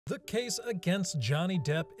The case against Johnny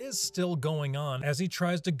Depp is still going on as he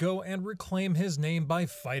tries to go and reclaim his name by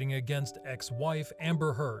fighting against ex-wife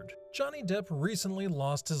Amber Heard. Johnny Depp recently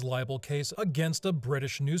lost his libel case against a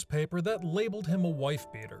British newspaper that labeled him a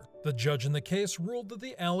wife-beater. The judge in the case ruled that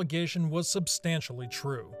the allegation was substantially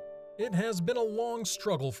true. It has been a long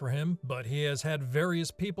struggle for him, but he has had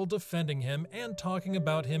various people defending him and talking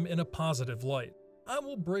about him in a positive light. I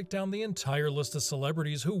will break down the entire list of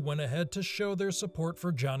celebrities who went ahead to show their support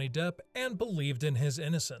for Johnny Depp and believed in his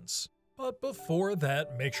innocence. But before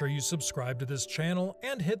that, make sure you subscribe to this channel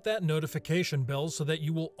and hit that notification bell so that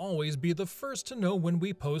you will always be the first to know when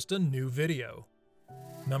we post a new video.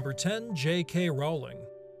 Number 10. J.K. Rowling.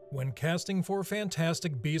 When casting for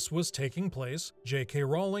Fantastic Beasts was taking place, J.K.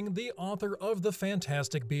 Rowling, the author of the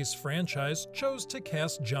Fantastic Beasts franchise, chose to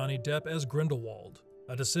cast Johnny Depp as Grindelwald,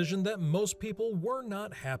 a decision that most people were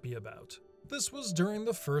not happy about. This was during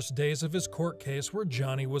the first days of his court case where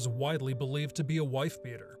Johnny was widely believed to be a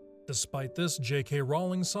wife-beater. Despite this, J.K.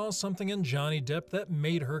 Rowling saw something in Johnny Depp that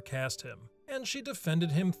made her cast him, and she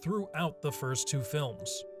defended him throughout the first two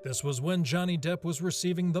films. This was when Johnny Depp was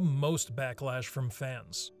receiving the most backlash from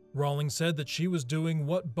fans. Rowling said that she was doing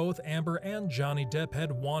what both Amber and Johnny Depp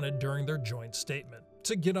had wanted during their joint statement,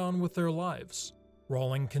 to get on with their lives.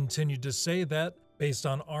 Rowling continued to say that, based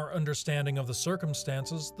on our understanding of the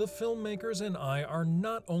circumstances, the filmmakers and I are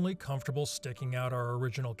not only comfortable sticking out our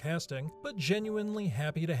original casting, but genuinely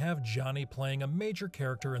happy to have Johnny playing a major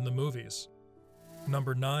character in the movies.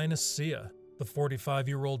 Number 9. Sia. The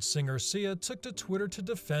 45-year-old singer Sia took to Twitter to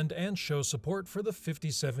defend and show support for the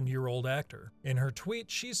 57-year-old actor. In her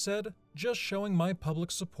tweet, she said, "Just showing my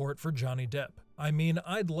public support for Johnny Depp. I mean,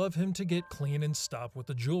 I'd love him to get clean and stop with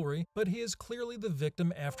the jewelry, but he is clearly the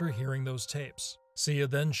victim after hearing those tapes." Sia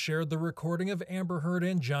then shared the recording of Amber Heard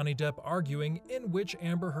and Johnny Depp arguing, in which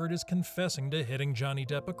Amber Heard is confessing to hitting Johnny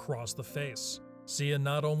Depp across the face. Sia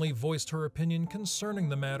not only voiced her opinion concerning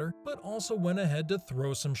the matter, but also went ahead to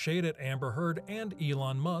throw some shade at Amber Heard and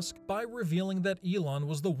Elon Musk by revealing that Elon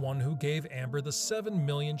was the one who gave Amber the $7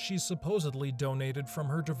 million she supposedly donated from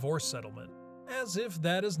her divorce settlement. As if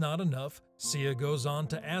that is not enough, Sia goes on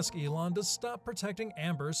to ask Elon to stop protecting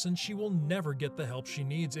Amber since she will never get the help she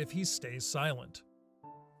needs if he stays silent.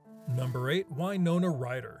 Number 8. Winona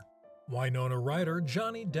Ryder. Winona Ryder,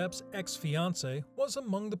 Johnny Depp's ex-fiancée, was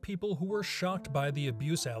among the people who were shocked by the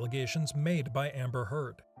abuse allegations made by Amber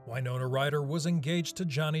Heard. Winona Ryder was engaged to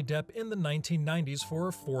Johnny Depp in the 1990s for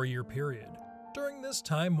a 4-year period. During this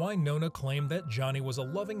time, Winona claimed that Johnny was a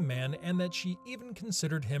loving man and that she even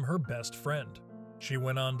considered him her best friend. She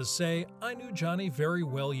went on to say, "I knew Johnny very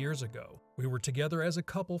well years ago. We were together as a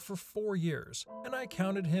couple for 4 years, and I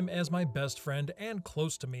counted him as my best friend and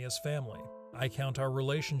close to me as family. I count our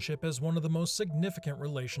relationship as one of the most significant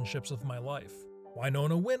relationships of my life."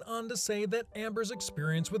 Winona went on to say that Amber's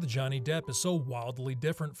experience with Johnny Depp is so wildly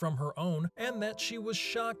different from her own, and that she was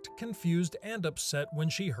shocked, confused, and upset when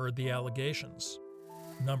she heard the allegations.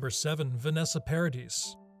 Number 7. Vanessa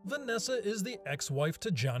Paradis. Vanessa is the ex-wife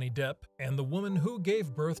to Johnny Depp and the woman who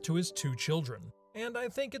gave birth to his 2 children. And I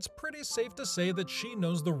think it's pretty safe to say that she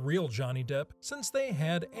knows the real Johnny Depp since they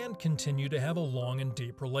had and continue to have a long and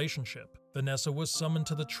deep relationship. Vanessa was summoned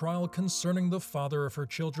to the trial concerning the father of her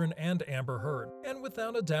children and Amber Heard, and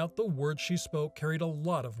without a doubt the words she spoke carried a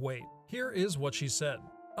lot of weight. Here is what she said.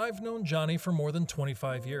 "I've known Johnny for more than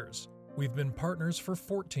 25 years. We've been partners for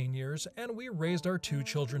 14 years and we raised our 2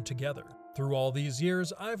 children together. Through all these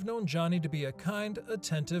years, I've known Johnny to be a kind,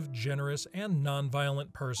 attentive, generous, and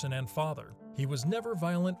non-violent person and father. He was never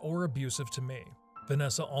violent or abusive to me."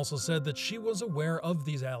 Vanessa also said that she was aware of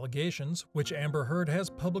these allegations, which Amber Heard has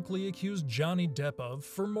publicly accused Johnny Depp of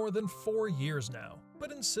for more than 4 years now,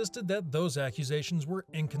 but insisted that those accusations were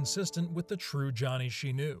inconsistent with the true Johnny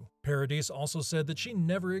she knew. Paradis also said that she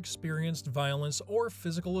never experienced violence or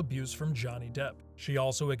physical abuse from Johnny Depp. She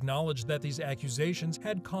also acknowledged that these accusations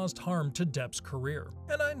had caused harm to Depp's career.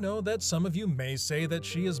 And I know that some of you may say that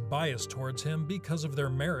she is biased towards him because of their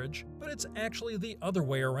marriage, but it's actually the other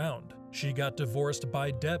way around. She got divorced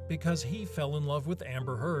by Depp because he fell in love with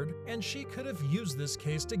Amber Heard, and she could have used this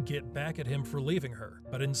case to get back at him for leaving her,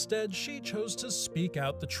 but instead she chose to speak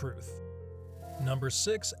out the truth. Number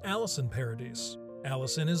 6. Allison Paradis.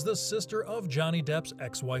 Allison is the sister of Johnny Depp's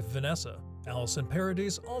ex-wife Vanessa. Allison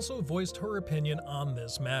Paradis also voiced her opinion on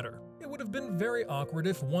this matter. It would have been very awkward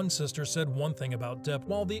if one sister said one thing about Depp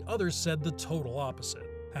while the other said the total opposite.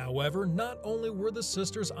 However, not only were the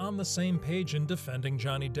sisters on the same page in defending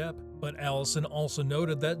Johnny Depp, but Allison also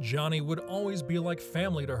noted that Johnny would always be like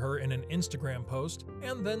family to her in an Instagram post,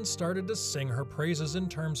 and then started to sing her praises in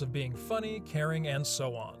terms of being funny, caring, and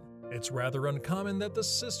so on. It's rather uncommon that the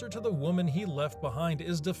sister to the woman he left behind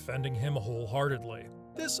is defending him wholeheartedly.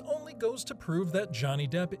 This only goes to prove that Johnny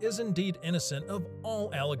Depp is indeed innocent of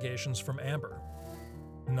all allegations from Amber.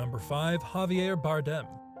 Number 5. Javier Bardem.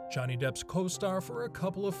 Johnny Depp's co-star for a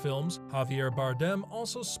couple of films, Javier Bardem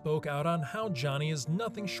also spoke out on how Johnny is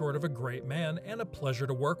nothing short of a great man and a pleasure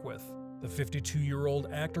to work with. The 52-year-old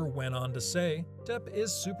actor went on to say, "Depp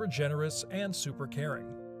is super generous and super caring.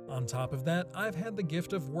 On top of that, I've had the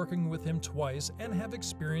gift of working with him twice and have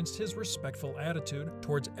experienced his respectful attitude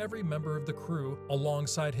towards every member of the crew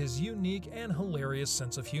alongside his unique and hilarious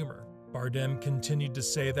sense of humor." Bardem continued to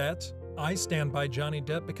say that, "I stand by Johnny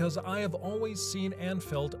Depp because I have always seen and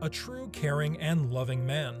felt a true caring and loving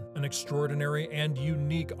man, an extraordinary and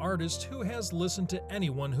unique artist who has listened to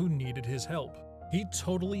anyone who needed his help." He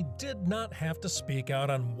totally did not have to speak out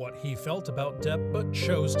on what he felt about Depp, but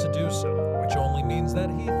chose to do so, which only means that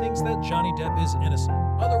he thinks that Johnny Depp is innocent.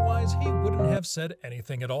 Otherwise, he wouldn't have said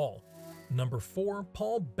anything at all. Number 4.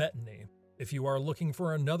 Paul Bettany. If you are looking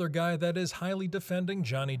for another guy that is highly defending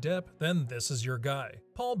Johnny Depp, then this is your guy.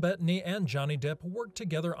 Paul Bettany and Johnny Depp worked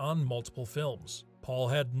together on multiple films. Paul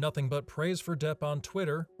had nothing but praise for Depp on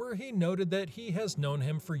Twitter, where he noted that he has known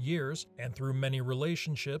him for years and through many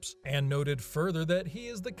relationships, and noted further that he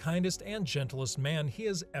is the kindest and gentlest man he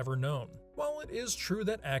has ever known. While it is true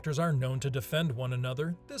that actors are known to defend one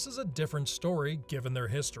another, this is a different story given their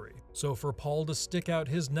history. So for Paul to stick out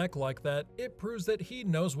his neck like that, it proves that he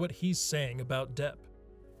knows what he's saying about Depp.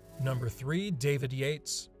 Number 3. David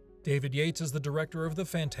Yates. David Yates is the director of the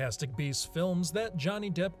Fantastic Beasts films that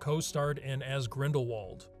Johnny Depp co-starred in as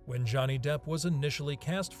Grindelwald. When Johnny Depp was initially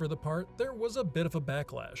cast for the part, there was a bit of a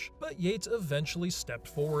backlash, but Yates eventually stepped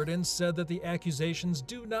forward and said that the accusations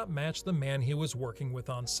do not match the man he was working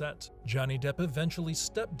with on set. Johnny Depp eventually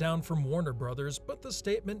stepped down from Warner Brothers, but the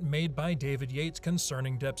statement made by David Yates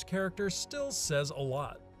concerning Depp's character still says a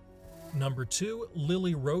lot. Number 2.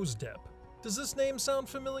 Lily Rose Depp. Does this name sound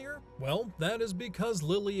familiar? Well, that is because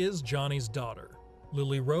Lily is Johnny's daughter.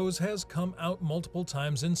 Lily Rose has come out multiple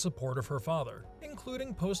times in support of her father,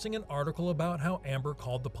 including posting an article about how Amber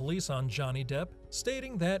called the police on Johnny Depp,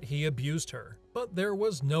 stating that he abused her, but there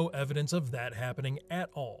was no evidence of that happening at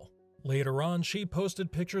all. Later on, she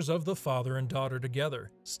posted pictures of the father and daughter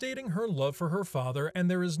together, stating her love for her father, and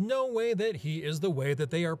there is no way that he is the way that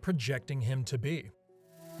they are projecting him to be.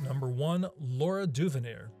 Number 1. Laura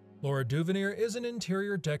Duvenier. Laura Duvenier is an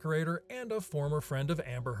interior decorator and a former friend of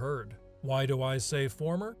Amber Heard. Why do I say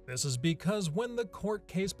former? This is because when the court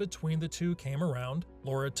case between the two came around,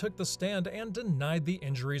 Laura took the stand and denied the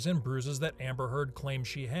injuries and bruises that Amber Heard claimed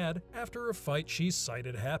she had after a fight she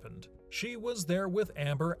cited happened. She was there with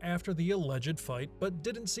Amber after the alleged fight but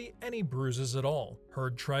didn't see any bruises at all.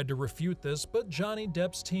 Heard tried to refute this, but Johnny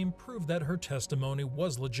Depp's team proved that her testimony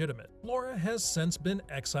was legitimate. Laura has since been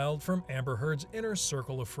exiled from Amber Heard's inner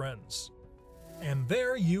circle of friends. And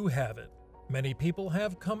there you have it. Many people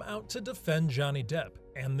have come out to defend Johnny Depp,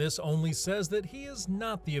 and this only says that he is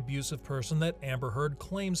not the abusive person that Amber Heard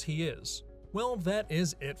claims he is. Well, that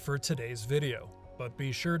is it for today's video. But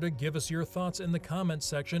be sure to give us your thoughts in the comments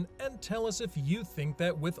section and tell us if you think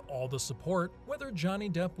that with all the support, whether Johnny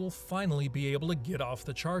Depp will finally be able to get off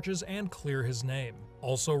the charges and clear his name.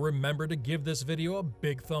 Also remember to give this video a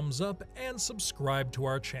big thumbs up and subscribe to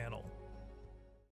our channel.